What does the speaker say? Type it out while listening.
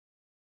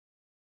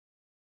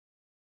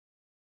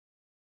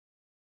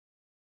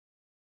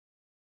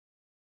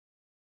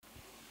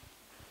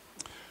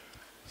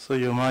So,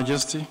 Your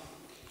Majesty,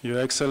 Your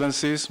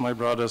Excellencies, my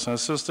brothers and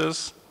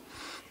sisters,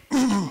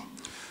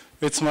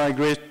 it's my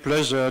great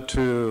pleasure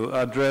to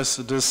address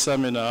this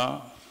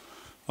seminar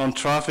on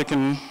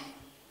trafficking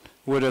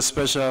with a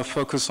special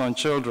focus on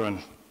children,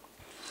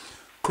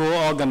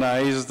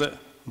 co-organized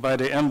by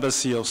the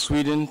Embassy of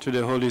Sweden to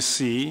the Holy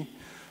See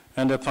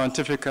and the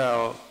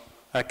Pontifical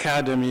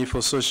Academy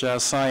for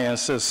Social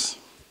Sciences.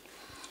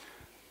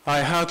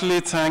 I heartily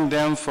thank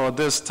them for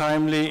this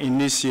timely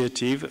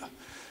initiative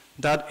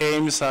that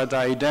aims at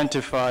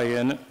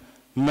identifying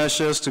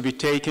measures to be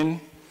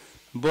taken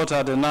both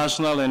at the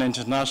national and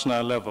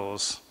international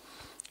levels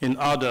in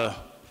order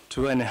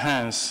to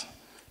enhance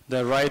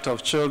the right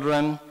of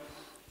children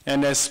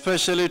and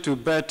especially to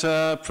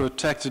better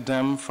protect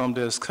them from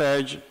the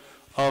scourge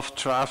of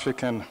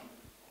trafficking.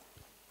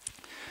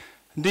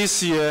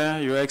 This year,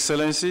 Your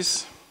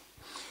Excellencies,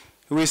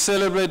 we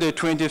celebrate the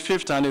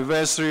 25th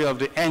anniversary of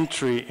the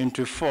entry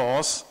into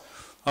force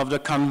of the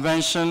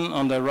Convention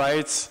on the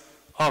Rights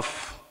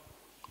of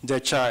the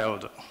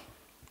Child.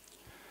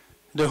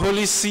 The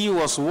Holy See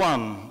was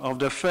one of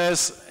the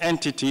first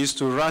entities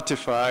to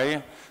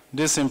ratify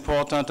this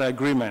important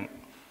agreement,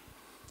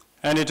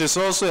 and it is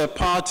also a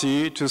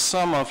party to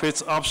some of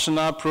its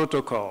optional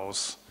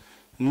protocols,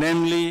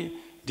 namely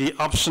the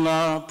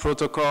optional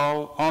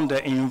protocol on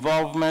the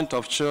involvement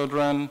of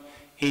children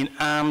in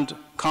armed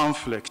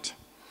conflict,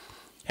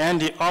 and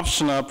the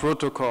optional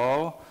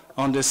protocol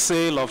on the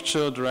sale of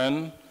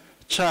children,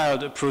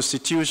 child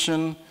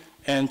prostitution,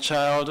 and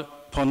child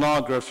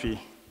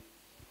pornography.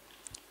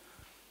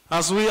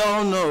 As we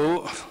all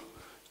know,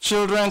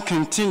 children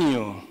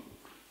continue,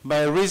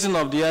 by reason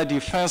of their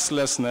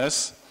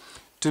defenselessness,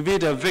 to be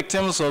the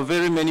victims of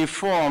very many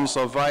forms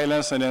of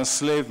violence and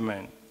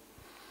enslavement,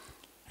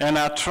 and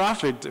are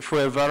trafficked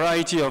for a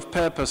variety of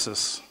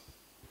purposes.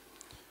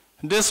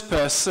 This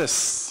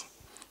persists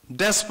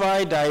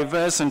despite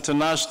diverse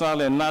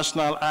international and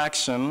national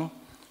action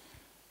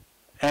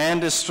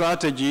and the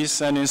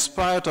strategies, and in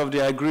spite of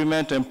the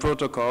agreement and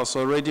protocols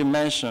already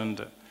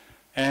mentioned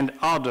and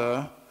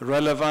other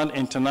relevant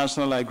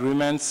international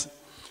agreements,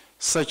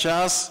 such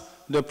as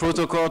the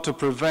protocol to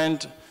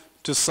prevent,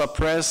 to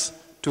suppress,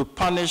 to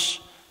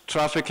punish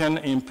trafficking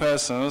in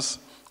persons,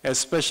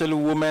 especially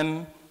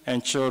women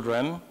and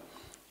children,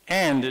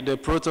 and the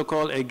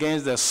protocol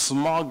against the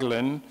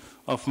smuggling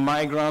of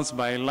migrants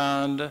by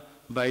land,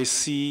 by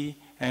sea,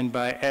 and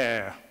by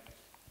air.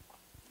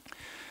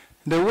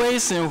 The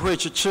ways in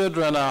which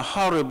children are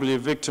horribly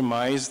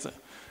victimized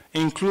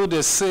include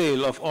the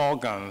sale of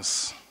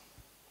organs,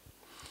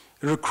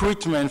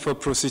 recruitment for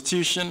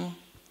prostitution,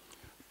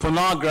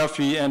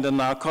 pornography and the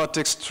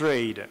narcotics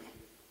trade,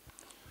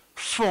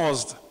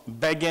 forced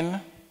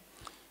begging,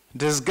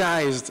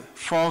 disguised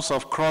forms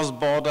of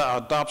cross-border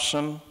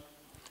adoption,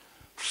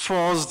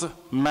 forced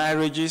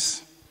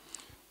marriages,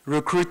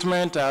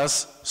 recruitment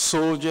as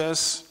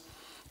soldiers,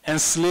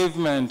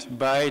 enslavement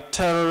by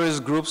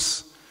terrorist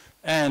groups,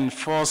 and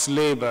forced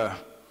labor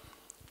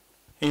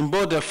in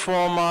both the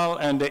formal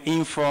and the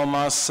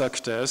informal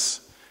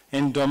sectors,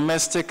 in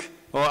domestic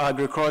or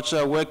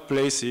agricultural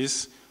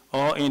workplaces,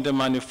 or in the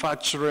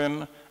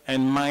manufacturing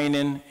and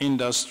mining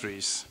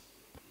industries.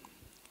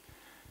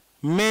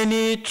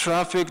 Many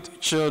trafficked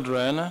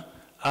children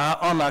are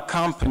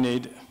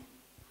unaccompanied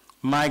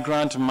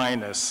migrant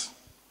minors,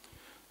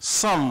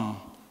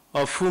 some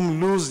of whom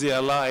lose their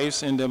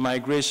lives in the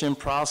migration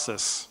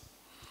process,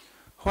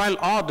 while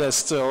others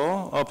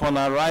still, upon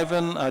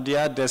arriving at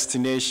their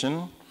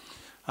destination,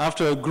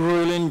 after a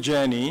grueling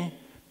journey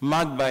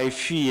marked by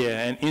fear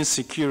and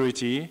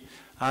insecurity,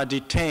 are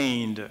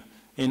detained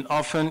in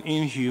often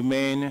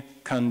inhumane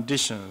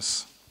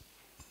conditions.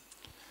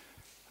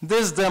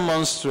 This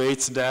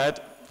demonstrates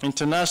that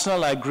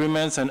international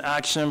agreements and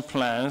action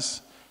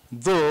plans,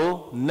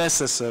 though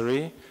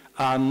necessary,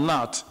 are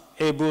not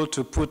able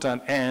to put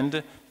an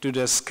end to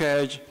the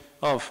scourge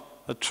of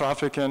the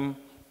trafficking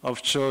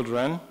of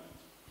children.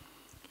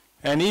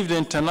 And if the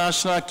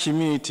international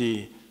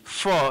community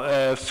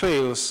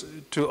fails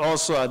to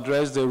also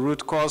address the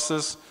root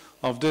causes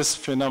of this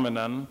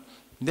phenomenon,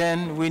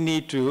 then we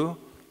need to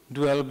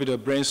do a little bit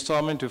of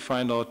brainstorming to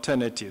find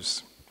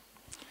alternatives.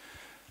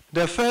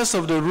 The first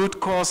of the root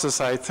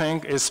causes, I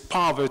think, is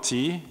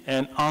poverty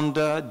and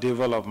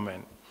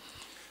underdevelopment,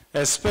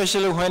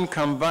 especially when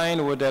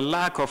combined with a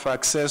lack of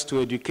access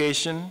to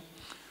education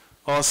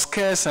or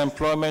scarce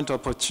employment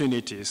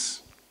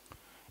opportunities.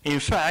 In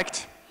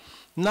fact,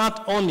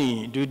 not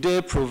only do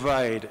they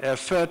provide a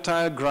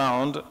fertile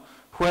ground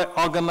where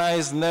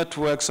organized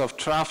networks of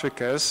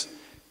traffickers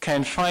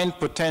can find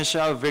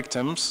potential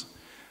victims,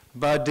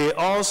 but they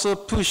also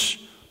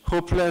push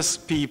hopeless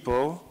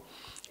people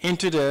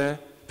into the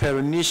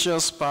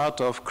pernicious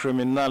path of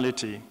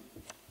criminality.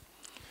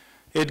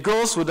 It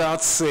goes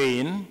without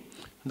saying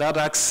that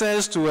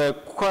access to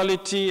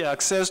quality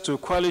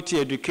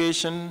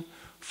education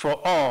for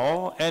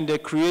all and the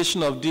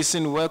creation of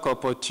decent work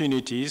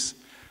opportunities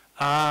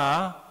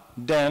are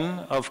then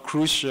of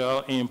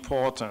crucial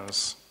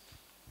importance.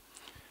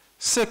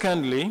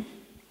 Secondly,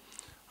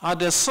 At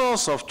the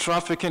source of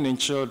trafficking in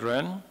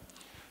children,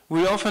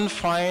 we often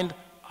find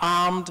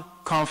armed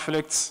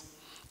conflicts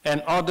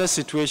and other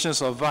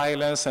situations of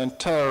violence and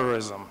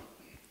terrorism.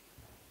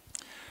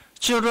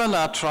 Children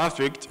are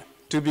trafficked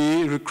to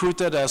be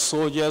recruited as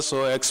soldiers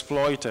or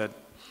exploited,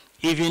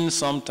 even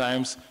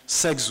sometimes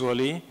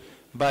sexually,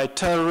 by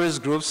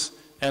terrorist groups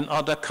and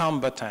other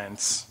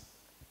combatants.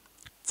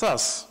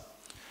 Thus,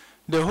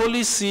 the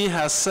Holy See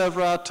has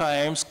several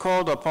times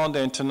called upon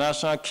the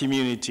international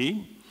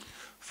community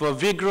for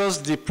vigorous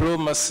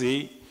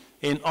diplomacy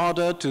in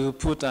order to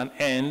put an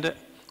end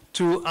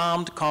to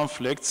armed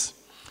conflicts,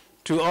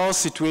 to all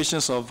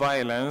situations of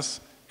violence,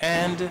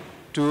 and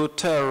to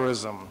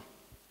terrorism.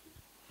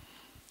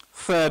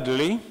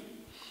 Thirdly,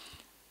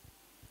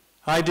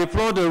 I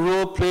deplore the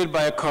role played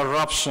by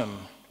corruption.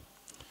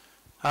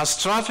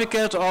 As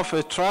traffickers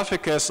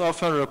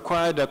often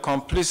require the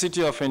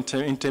complicity of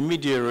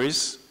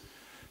intermediaries,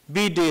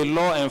 be they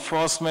law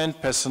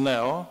enforcement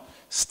personnel,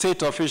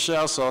 state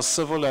officials, or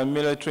civil and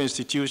military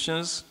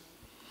institutions.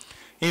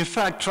 In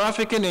fact,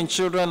 trafficking in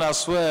children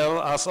as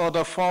well as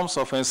other forms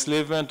of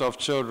enslavement of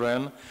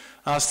children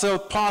are still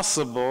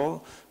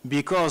possible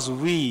because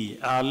we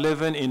are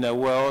living in a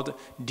world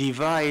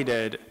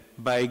divided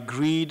by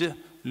greed,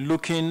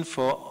 looking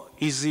for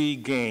easy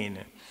gain,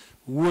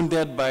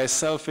 wounded by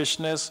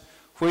selfishness,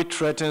 which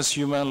threatens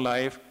human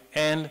life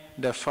and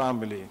the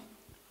family.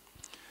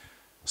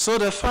 So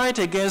the fight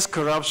against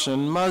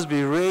corruption must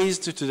be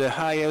raised to the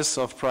highest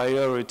of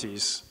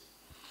priorities.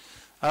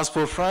 As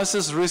Pope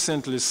Francis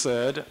recently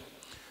said,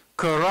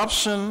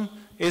 corruption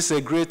is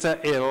a greater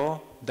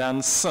ill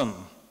than sin.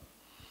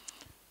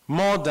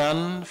 More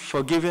than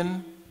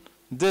forgiving,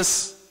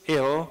 this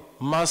ill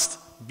must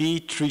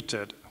be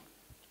treated.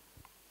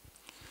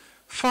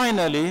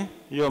 Finally,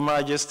 Your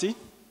Majesty,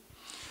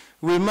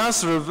 we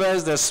must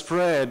reverse the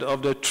spread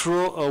of the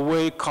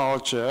throw-away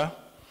culture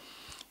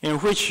in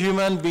which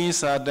human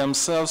beings are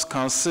themselves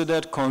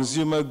considered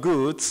consumer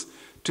goods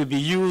to be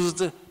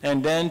used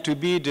and then to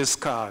be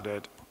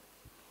discarded.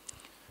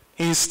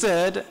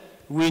 Instead,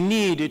 we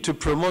need to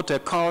promote a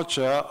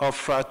culture of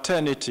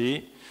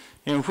fraternity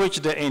in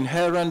which the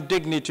inherent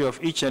dignity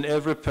of each and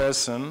every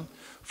person,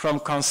 from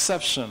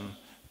conception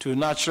to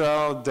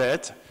natural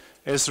death,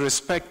 is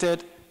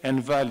respected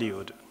and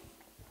valued.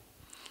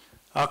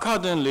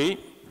 Accordingly,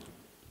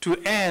 to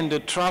end the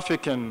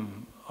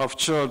trafficking of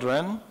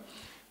children,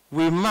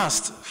 we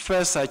must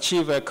first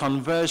achieve a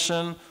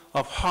conversion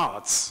of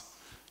hearts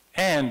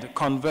and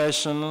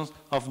conversion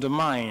of the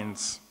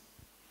minds.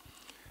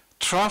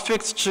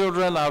 Trafficked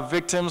children are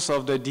victims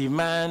of the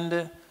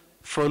demand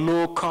for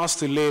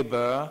low-cost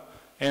labor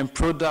and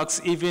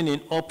products even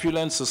in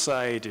opulent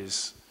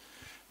societies,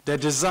 the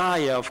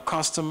desire of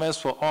customers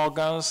for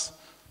organs,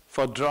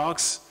 for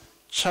drugs,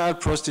 child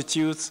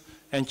prostitutes,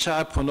 and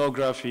child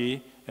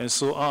pornography, and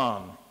so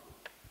on.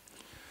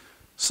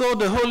 So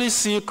the Holy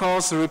See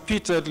calls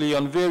repeatedly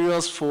on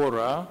various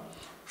fora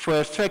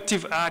for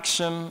effective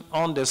action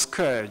on the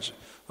scourge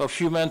of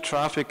human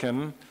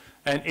trafficking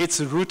and its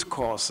root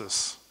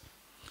causes.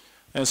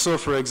 And so,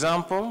 for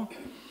example,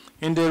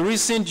 in the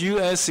recent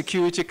UN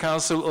Security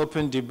Council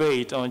open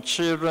debate on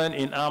children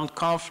in armed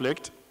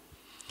conflict,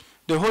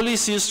 the Holy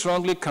See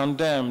strongly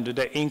condemned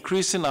the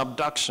increasing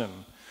abduction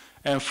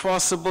and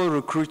forcible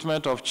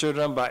recruitment of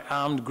children by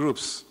armed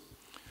groups.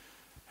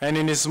 And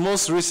in his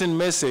most recent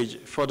message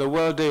for the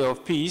World Day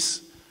of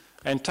Peace,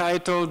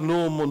 entitled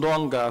 "No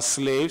Longer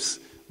Slaves,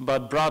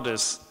 but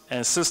Brothers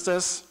and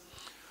Sisters,"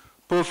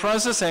 Pope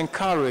Francis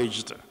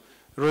encouraged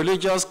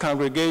religious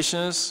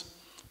congregations,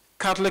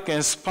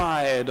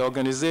 Catholic-inspired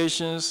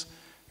organizations,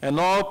 and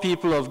all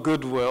people of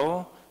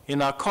goodwill,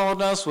 in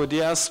accordance with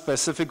their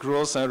specific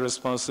roles and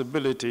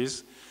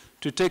responsibilities,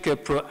 to take a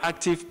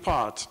proactive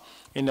part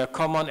in a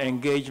common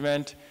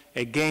engagement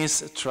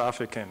against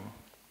trafficking.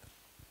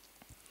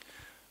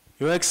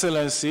 Your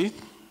Excellency,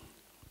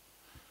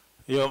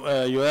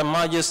 Your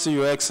Majesty,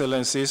 Your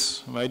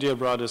Excellencies, my dear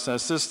brothers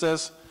and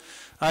sisters,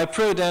 I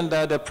pray then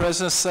that the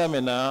present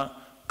seminar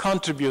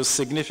contributes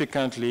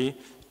significantly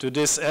to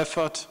this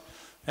effort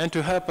and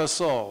to help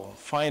us all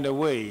find a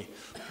way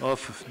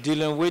of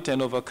dealing with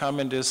and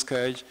overcoming this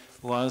scourge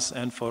once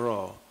and for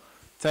all.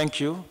 Thank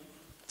you.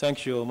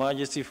 Thank you, Your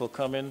Majesty, for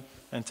coming,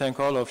 and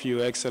thank all of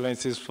you,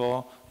 Excellencies,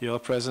 for your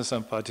presence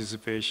and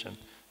participation.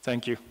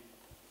 Thank you.